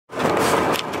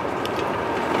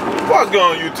What's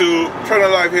going on, YouTube? Turning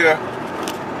Life here.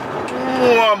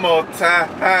 One more time.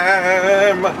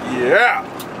 Yeah.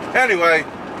 Anyway,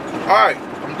 alright.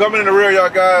 I'm coming in the rear, y'all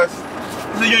guys.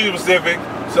 This is Union Pacific.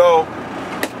 So,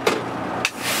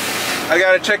 I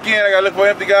gotta check in. I gotta look for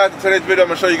empty, guys. In today's video, I'm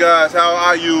gonna show you guys how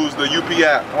I use the UP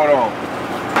app. Hold on.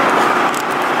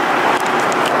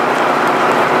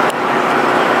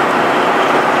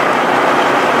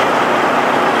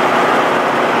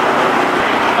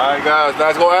 Guys, now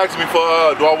it's gonna ask me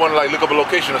for do I want to like look up a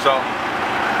location or something.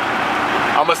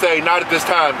 I'm gonna say not at this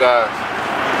time, guys.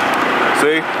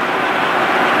 See?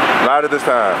 Not at this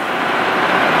time.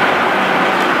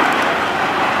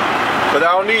 But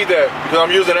I don't need that because I'm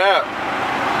using the app.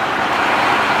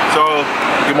 So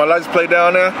get my license plate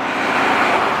down there.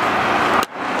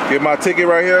 Get my ticket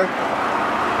right here.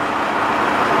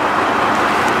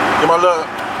 Get my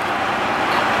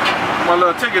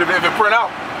little ticket if it print out.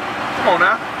 Come on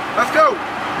now. Let's go.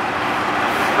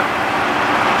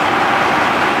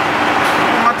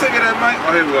 My ticket at night.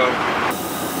 Oh, here we go.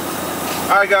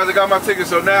 Alright guys, I got my ticket,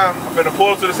 so now I'm gonna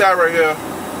pull to the side right here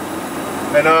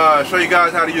and show you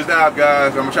guys how to use the app,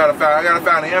 guys. I'm gonna try to find, I gotta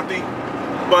find an empty.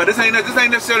 But this ain't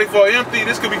necessarily for empty,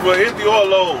 this could be for empty or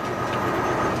load.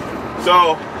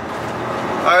 So,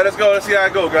 alright, let's go, let's see how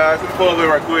it go, guys. Let's pull over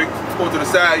right quick. Pull to the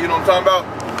side, you know what I'm talking about?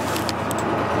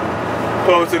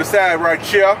 Pull over to the side right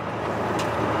here.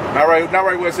 Not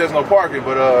right where it says no parking,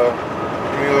 but let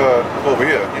me go over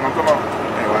here. You know, come on.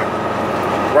 Anyway,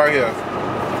 right here.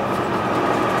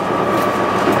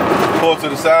 Pull to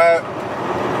the side.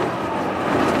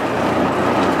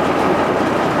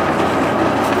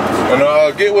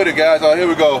 And get with it, guys. Here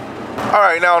we go. All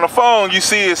right, now on the phone, you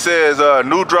see it says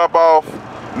new drop off,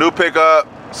 new pickup,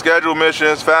 scheduled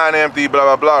missions, find empty, blah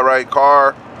blah blah. Right?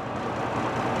 Car,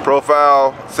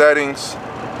 profile, settings.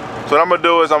 So what I'm gonna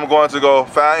do is I'm going to go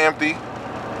find empty.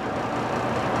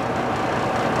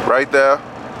 Right there.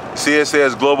 See it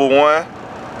says Global 1.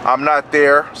 I'm not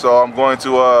there, so I'm going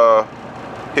to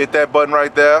hit that button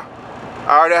right there.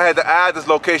 I already had to add this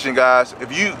location, guys.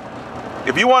 If you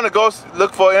want to go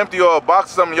look for empty or a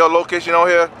box or something, your location on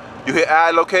here, you hit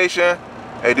add location,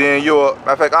 and then you'll,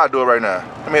 matter of fact, I'll do it right now.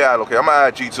 Let me add location. I'm gonna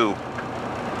add G2.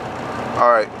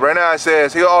 Alright, right now it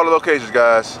says here are all the locations,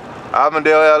 guys.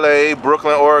 Avondale, LA,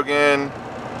 Brooklyn, Oregon,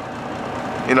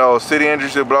 you know, city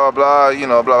industry, blah, blah, blah, you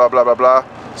know, blah, blah, blah, blah,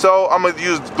 blah. So I'm going to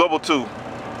use Global 2.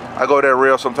 I go there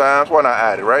real sometimes. Why not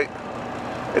add it, right?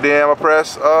 And then I'm going to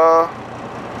press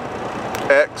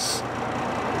X.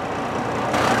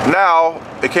 Now,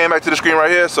 it came back to the screen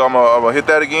right here, so I'm going to hit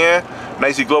that again. Now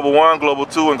you see Global 1, Global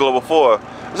 2, and Global 4.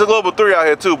 There's a Global 3 out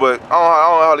here too, but I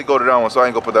don't know how to go to that one, so I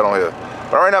ain't going to put that on here.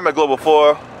 But right now I'm at Global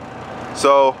 4.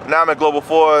 So now I'm at Global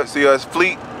 4, see it's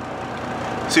fleet.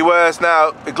 See where it's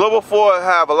now, Global 4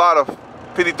 have a lot of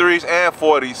 53s and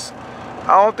 40s.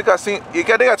 I don't think I've seen, they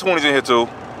got 20s in here too.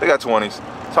 They got 20s.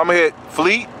 So I'm gonna hit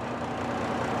fleet.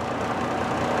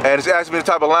 And it's asking me the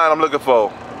type of line I'm looking for.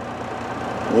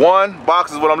 1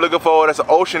 box is what I'm looking for, that's an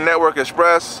Ocean Network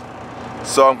Express.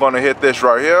 So I'm gonna hit this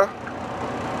right here.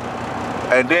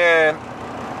 And then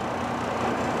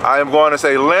I am going to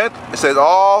say length, it says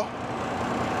all.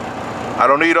 I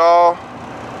don't need all.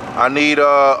 I need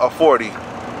a 40.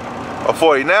 A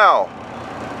 40. Now,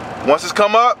 once it's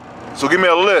come up, so give me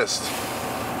a list.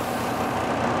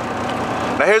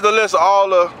 Now here's the list of all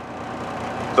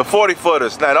the 40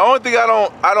 footers. Now the only thing I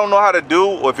don't know how to do,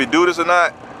 or if you do this or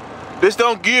not, this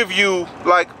don't give you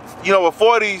like, you know, with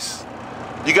 40s,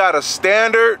 you got a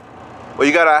standard or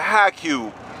you got a high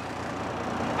cube.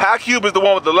 High cube is the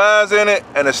one with the lines in it,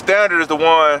 and the standard is the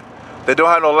one that don't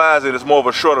have no lines in it. It's more of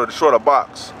a shorter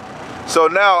box. So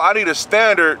now I need a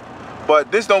standard,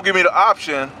 but this don't give me the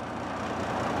option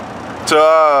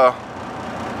to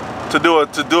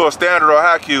do a standard or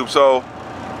high cube. So,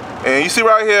 and you see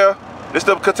right here, this is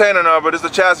the container number, this is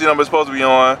the chassis number it's supposed to be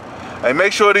on. And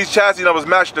make sure these chassis numbers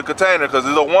match the container, because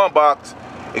there's a 1 box,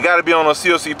 it got to be on a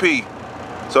COCP.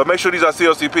 So make sure these are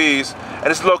COCPs,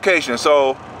 and it's location.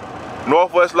 So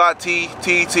Northwest Lot T,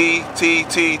 T, T, T,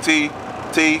 T, T,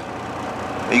 T.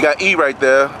 You got E right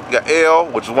there. You got L,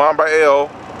 which is 1 by L.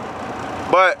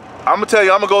 But I'm gonna tell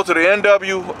you, I'm gonna go to the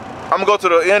NW. I'm gonna go to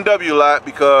the NW lot,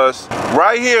 because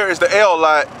right here is the L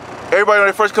lot. Everybody when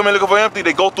they first come in looking for empty,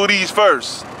 they go through these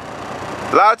first.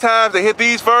 A lot of times they hit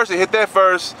these first, they hit that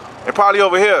first, and probably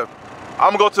over here.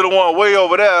 I'm gonna go to the one way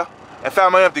over there and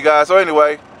find my empty, guys. So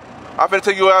anyway, I'm gonna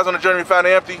take you guys on the journey to find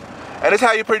the empty, and this is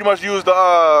how you pretty much use the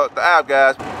app,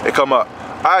 guys. They come up.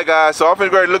 Alright guys, so I'm finna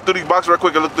go ahead and look through these boxes real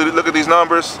quick and look at these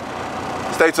numbers.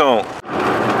 Stay tuned.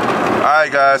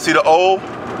 Alright guys, see the O,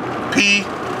 P,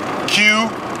 Q,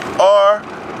 R,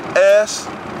 S,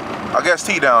 I guess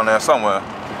T down there somewhere.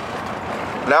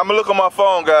 Now I'm gonna look on my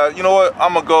phone, guys. You know what?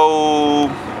 I'm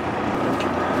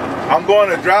going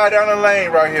to drive down the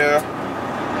lane right here.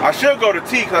 I should go to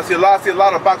T because I see a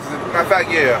lot of boxes. Matter of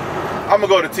fact, yeah, I'm gonna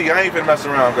go to T. I ain't finna mess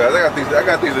around, guys. I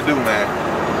got things to do, man.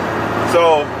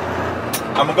 So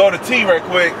I'm gonna go to T right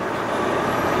quick,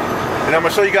 and I'm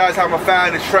gonna show you guys how I'm gonna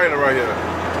find this trailer right here.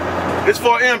 It's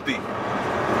for empty.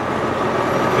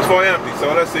 It's for empty.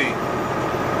 So let's see.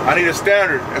 I need a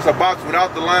standard. It's a box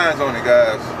without the lines on it,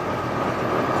 guys.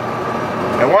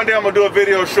 And one day I'm gonna do a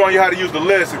video showing you how to use the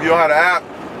list if you don't have the app,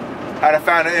 how to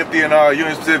find an empty in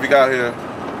Union Pacific out here.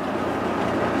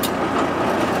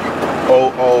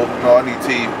 Oh, no, I need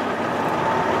T.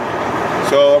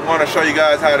 So I'm gonna show you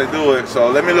guys how to do it. So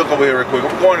let me look over here real quick.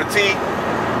 I'm going to T,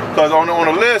 because on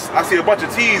the list, I see a bunch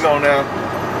of T's on there.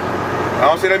 I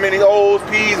don't see that many O's,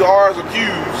 P's, R's, or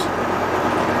Q's.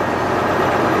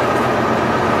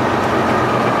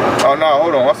 Oh no,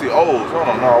 hold on, I see O's. Hold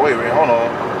on, no, wait, hold on.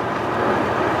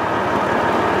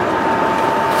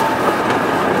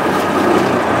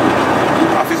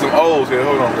 I see some O's here,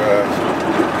 hold on, guys.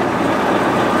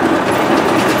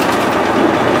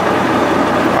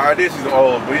 I did see some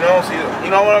O's, but you know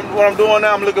what I'm doing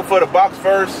now? I'm looking for the box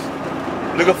first.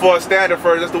 Looking for a standard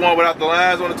first. That's the one without the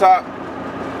lines on the top.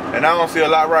 And I don't see a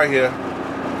lot right here.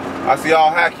 I see all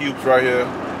hack cubes right here.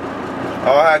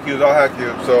 All hack cubes, all hack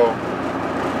cubes. So,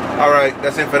 alright,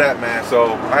 that's it for that, man.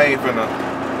 So I ain't even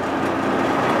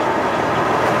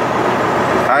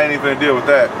finna deal with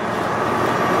that.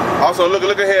 Also,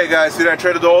 look ahead, guys. See that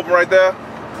trailer door open right there?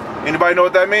 Anybody know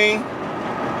what that means?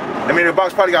 I mean, the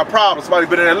box probably got problems. Somebody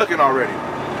been in there looking already.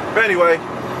 But anyway,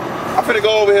 I'm finna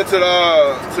go over here to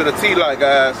the T light,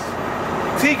 guys.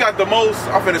 T got the most.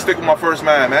 I'm finna stick with my first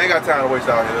man. I ain't got time to waste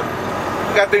out here.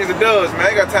 I got things it does, man. I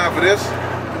ain't got time for this.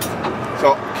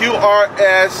 So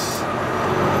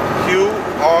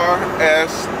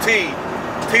QRST.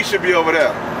 T should be over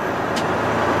there.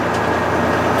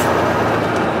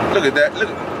 Look at that. Look,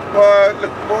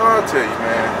 boy, I'll tell you,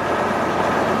 man.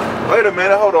 Wait a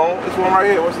minute, hold on. This one right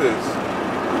here, what's this?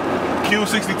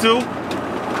 Q62?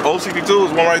 O62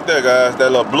 is one right there, guys.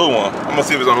 That little blue one. I'm gonna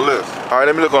see if it's on the list. All right,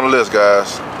 let me look on the list,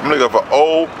 guys. I'm looking for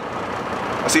O.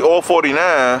 I see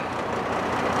O49.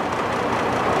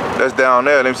 That's down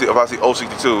there. Let me see if I see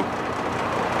O62.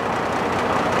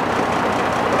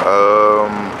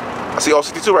 I see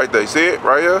O62 right there. You see it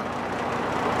right here?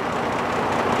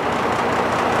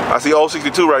 I see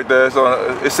O62 right there.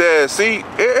 So it says, see,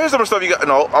 here's some stuff you got.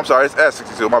 No, I'm sorry, it's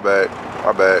S62. My bad.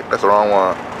 That's the wrong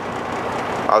one.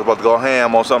 I was about to go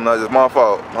ham on something that's my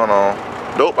fault. Hold on.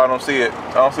 Nope, I don't see it.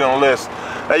 I don't see it on the list.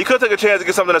 Now you could take a chance to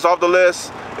get something that's off the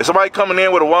list. If somebody coming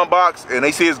in with a one box and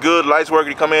they see it's good, lights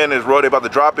working, you come in and it's road, they about to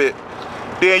drop it,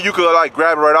 then you could like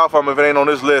grab it right off them if it ain't on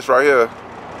this list right here.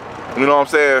 You know what I'm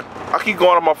saying? I keep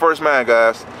going on my first man,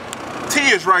 guys. T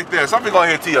is right there, so I'm gonna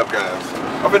hit T up, guys.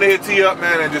 I'm gonna hit T up,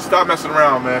 man, and just stop messing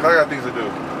around, man. I got things to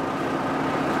do.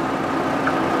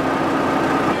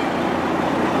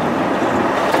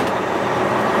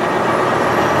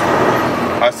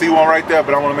 I see one right there,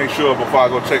 but I want to make sure before I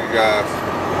go check it, guys.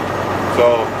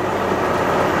 So,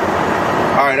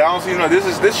 all right, I don't see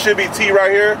this should be T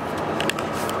right here.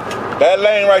 That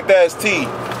lane right there is T.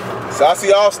 So I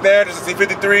see all standards. I see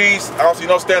 53s. I don't see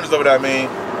no standards over there, I mean.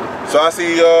 So I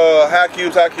see hack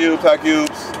cubes. So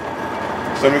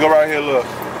let me go right here, look.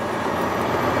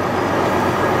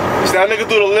 See, I'm looking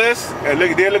through the list, and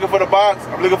they're looking for the box.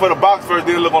 I'm looking for the box first,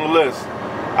 then look on the list.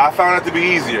 I found it to be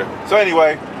easier. So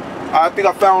anyway, I think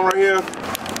I found one right here.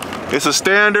 It's a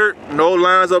standard, no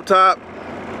lines up top.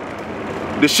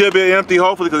 This should be empty,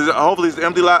 hopefully it's an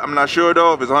empty lot. I'm not sure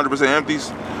though if it's 100%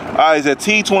 empties. All right, it's at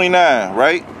T29,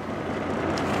 right?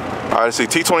 All right, see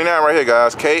T29 right here,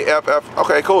 guys. KFF.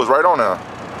 Okay, cool. It's right on there.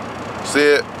 See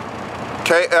it?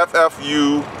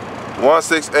 KFFU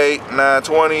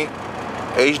 168920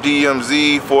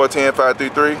 HDMZ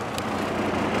 410533.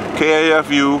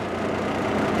 KAFU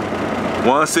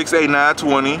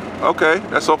 168920. Okay,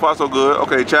 that's so far so good.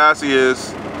 Okay, chassis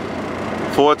is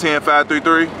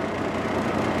 410533.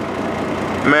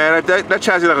 Man, that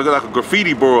chassis like a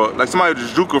graffiti board. Like somebody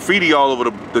just drew graffiti all over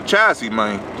the chassis,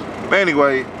 man. But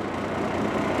anyway,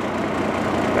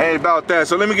 ain't about that.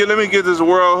 So let me get this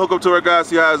world, hook up to it, guys,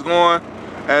 see how it's going.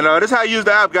 And this is how you use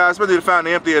the app, guys, especially to find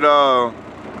the empty at out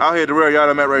here at the rail yard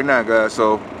I'm at right now, guys.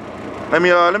 So let me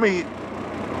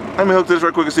hook to this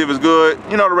real quick and see if it's good.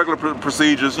 You know the regular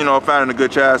procedures, you know, finding a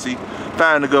good chassis,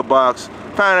 finding a good box,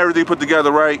 finding everything put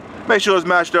together right, make sure it's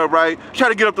matched up right, try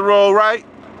to get up the road right.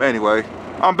 But anyway,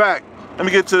 I'm back. Let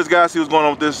me get to this guy, see what's going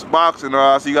on with this box, and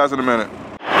I'll see you guys in a minute.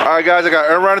 All right, guys, I got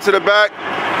air running to the back.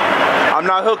 I'm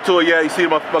not hooked to it yet. You see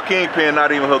my kingpin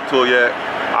not even hooked to it yet.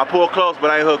 I pulled close, but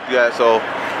I ain't hooked yet. So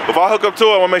if I hook up to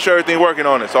it, I want to make sure everything's working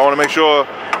on it. So I want to make sure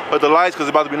with the lights, because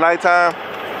it's about to be nighttime.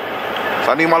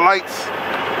 So I need my lights.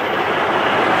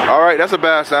 All right, that's a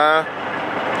bad sign.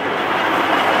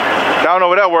 I don't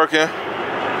know if that's working.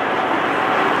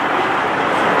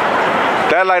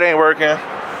 That light ain't working.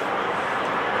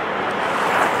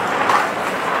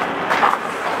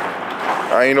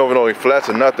 I ain't over no flats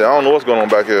or nothing. I don't know what's going on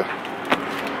back here.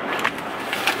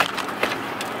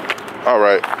 All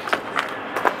right.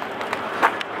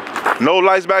 No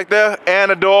lights back there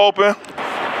and the door open.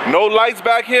 No lights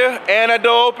back here and that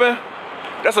door open.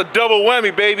 That's a double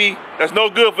whammy, baby. That's no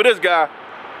good for this guy.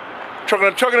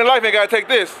 Trucking in life ain't gotta take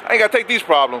this. I ain't gotta take these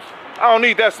problems. I don't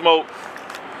need that smoke.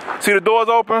 See the doors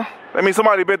open? That means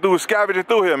somebody been through scavenging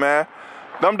through here, man.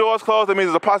 Them doors closed, that means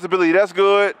there's a possibility that's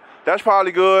good. That's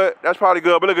probably good. That's probably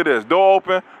good. But look at this. Door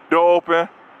open. Door open.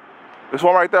 This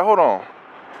one right there. Hold on.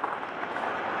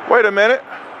 Wait a minute.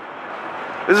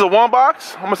 This is a one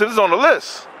box? I'm gonna say this is on the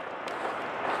list.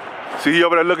 See, he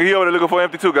over there looking for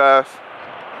empty too, guys.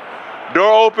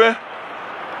 Door open.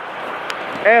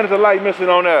 And there's a light missing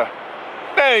on there.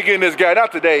 They ain't getting this guy,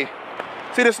 not today.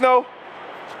 See the snow?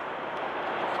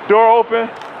 Door open.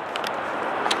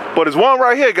 But there's one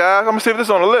right here, guys. I'm gonna see if this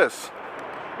is on the list.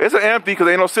 It's an empty because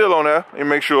ain't no seal on there. And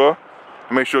make sure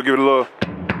give it a little.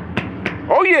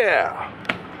 Oh yeah.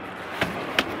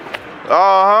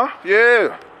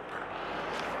 Yeah.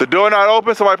 The door not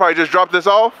open. Somebody probably just dropped this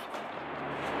off.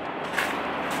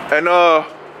 And I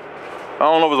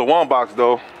don't know if it's a one box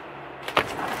though.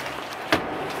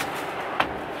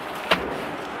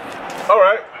 All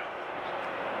right.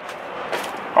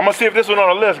 I'm gonna see if this one on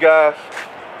the list, guys.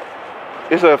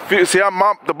 It's a see,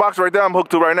 the box right there I'm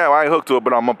hooked to right now. I ain't hooked to it,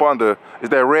 but I'm up under. It's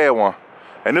that red one.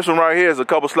 And this one right here is a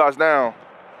couple slots down.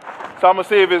 So I'm gonna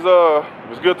see if it's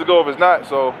good to go, if it's not.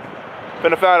 So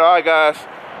finna find out. All right, guys.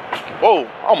 Whoa,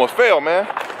 I almost fell, man.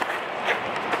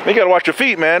 You gotta watch your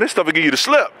feet, man. This stuff will give you the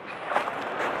slip.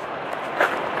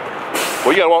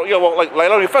 Well, you gotta walk like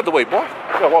light on your featherweight, boy.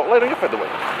 You gotta walk light on your featherweight.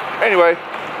 Anyway,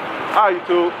 hi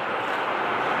YouTube.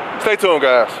 Stay tuned,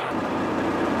 guys.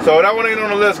 So that one ain't on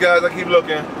the list, guys. I keep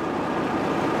looking.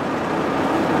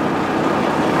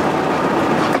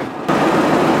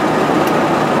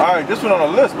 All right, this one on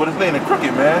the list, but it's leaning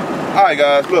crooked, man. All right,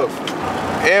 guys, look.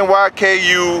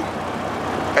 NYKU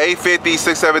 850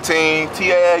 617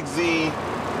 TAXZ.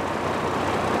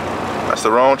 That's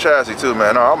the wrong chassis too,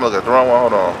 man. No, I'm looking at the wrong one.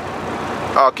 Hold on.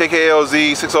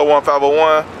 KKLZ 601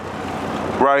 501.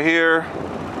 Right here.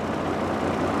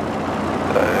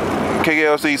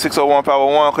 KKLC 601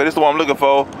 501. Okay, this is the one I'm looking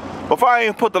for. Before I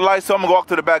even put the lights on, I'm gonna walk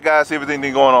to the back, guys, see if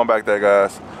anything going on back there,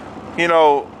 guys. You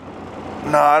know,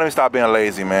 nah, let me stop being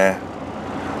lazy, man.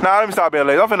 Nah, let me stop being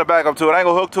lazy. I'm finna back up to it. I ain't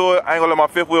gonna hook to it. I ain't gonna let my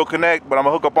fifth wheel connect, but I'm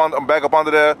gonna I'm back up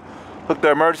under there, hook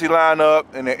the emergency line up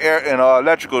and the air and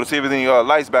electrical to see if anything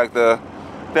lights back there.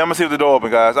 Then I'm gonna see if the door open,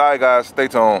 guys. All right, guys, stay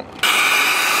tuned.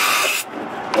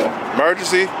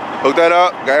 Emergency, hook that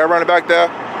up. Got air running back there.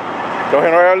 Don't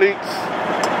hear no air leaks.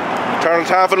 Turn on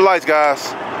time for the lights,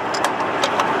 guys.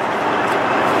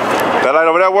 That light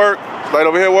over there work. Light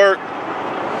over here work.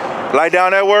 Light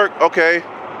down there work. Okay.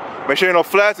 Make sure you no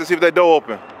flats and see if that door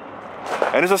open.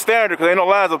 And it's a standard because ain't no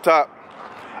lines up top.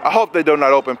 I hope that door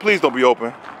not open. Please don't be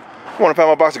open. I want to find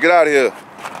my box to get out of here.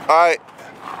 All right.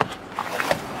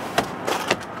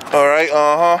 All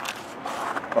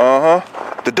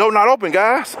right. The door not open,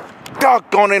 guys.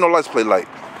 Doggone, ain't no license plate light.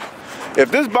 If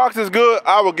this box is good,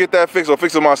 I will get that fixed or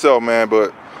fix it myself, man.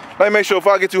 But let me make sure if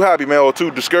I get too happy, man, or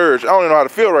too discouraged, I don't even know how to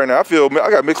feel right now. I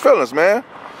got mixed feelings, man.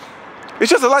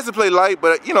 It's just a license plate light,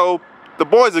 but you know, the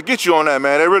boys will get you on that,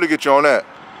 man. They really get you on that.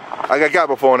 I got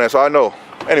before on that, so I know.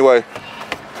 Anyway.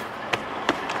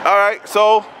 All right,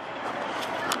 so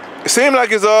it seems like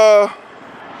it's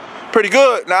pretty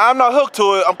good. Now I'm not hooked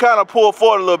to it. I'm kind of pulled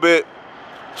forward a little bit.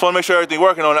 Just want to make sure everything's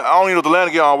working on it. I don't even know if the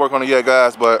landing gear don't work on it yet,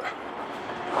 guys, but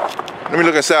let me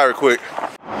look inside real quick.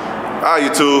 All right,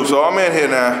 YouTube, so I'm in here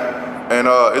now, and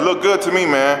it looked good to me,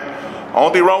 man.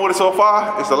 Only thing wrong with it so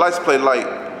far is the license plate light.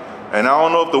 And I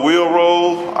don't know if the wheel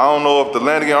roll, I don't know if the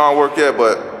landing gear don't work yet,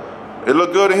 but it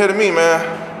looked good in here to me, man.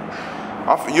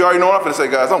 You already know what I'm finna say,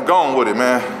 guys. I'm gone with it,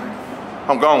 man.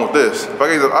 I'm gone with this. If I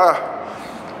get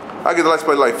the license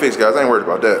plate light fixed, guys. I ain't worried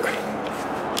about that.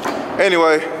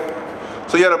 Anyway,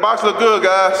 so yeah, the box look good,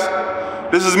 guys.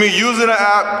 This is me using the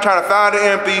app, trying to find the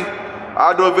empty.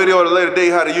 I'll do a video at a later date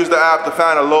how to use the app to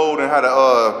find a load and how to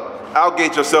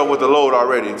outgate yourself with the load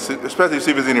already, especially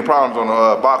see if there's any problems on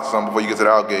the box or something before you get to the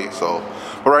outgate. So,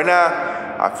 but right now,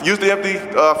 I've used the empty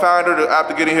finder, the app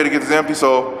to get in here to get this empty.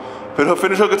 So,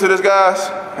 finish hooking to this, guys,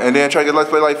 and then try to get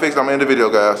license plate light fixed. I'm gonna end the video,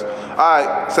 guys.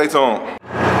 Alright, stay tuned.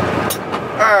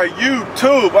 Alright,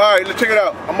 YouTube. Alright, let's check it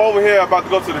out. I'm over here about to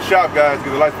go to the shop, guys, to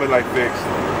get the license plate light fixed.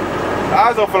 I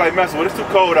just don't feel like messing with it. It's too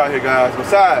cold out here, guys.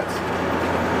 Besides,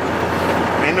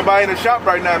 ain't nobody in the shop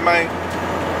right now, man.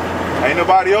 Ain't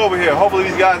nobody over here. Hopefully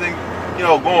these guys ain't, you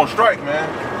know, go on strike, man.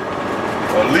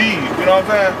 Or leave, you know what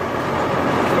I'm saying?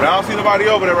 But I don't see nobody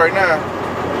over there right now.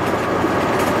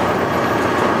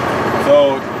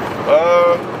 So,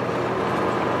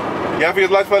 yeah, I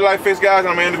get license plate light fixed, guys, and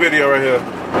I'm gonna end the video right here.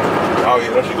 Oh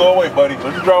yeah, don't you go away, buddy.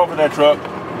 Don't you drive off in that truck.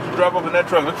 Don't you drive off in that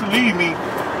truck. Don't you leave me.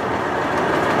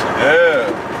 Yeah.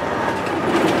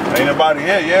 Ain't nobody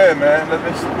here, yeah, man.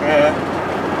 Man.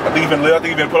 I think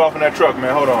you been put off in that truck,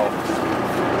 man. Hold on.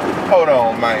 Hold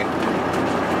on, man.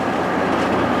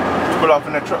 Put off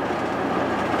in that truck.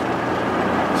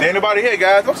 See, ain't nobody here,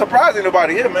 guys. I'm surprised ain't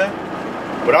nobody here, man.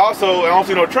 But also, I don't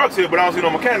see no trucks here, but I don't see no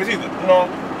mechanics either, you know?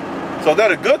 So is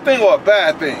that a good thing or a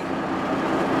bad thing?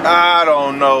 I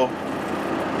don't know.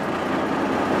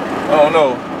 I don't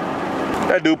know.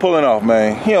 That dude pulling off,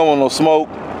 man. He don't want no smoke.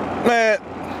 Man.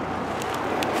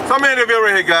 So I'm gonna end the video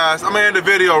right here, guys. I'm gonna end the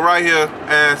video right here.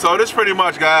 And so this pretty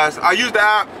much, guys. I used the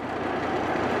app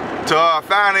to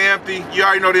find the empty. You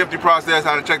already know the empty process,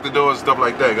 how to check the doors and stuff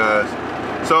like that, guys.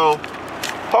 So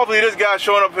hopefully this guy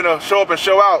showing up and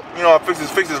show out, you know, fix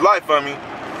his life for me.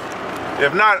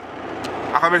 If not,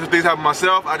 I can make some things happen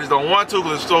myself. I just don't want to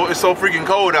because it's so freaking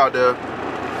cold out there.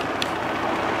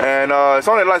 And it's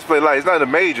only a license plate light. It's not a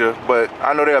major, but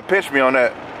I know they'll pinch me on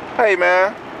that. Hey,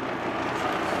 man.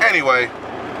 Anyway,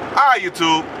 alright,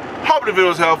 YouTube. Hope the video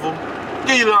was helpful.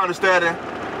 Give you a little understanding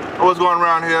of what's going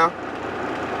around here.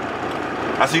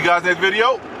 I'll see you guys next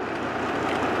video.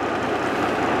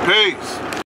 Peace.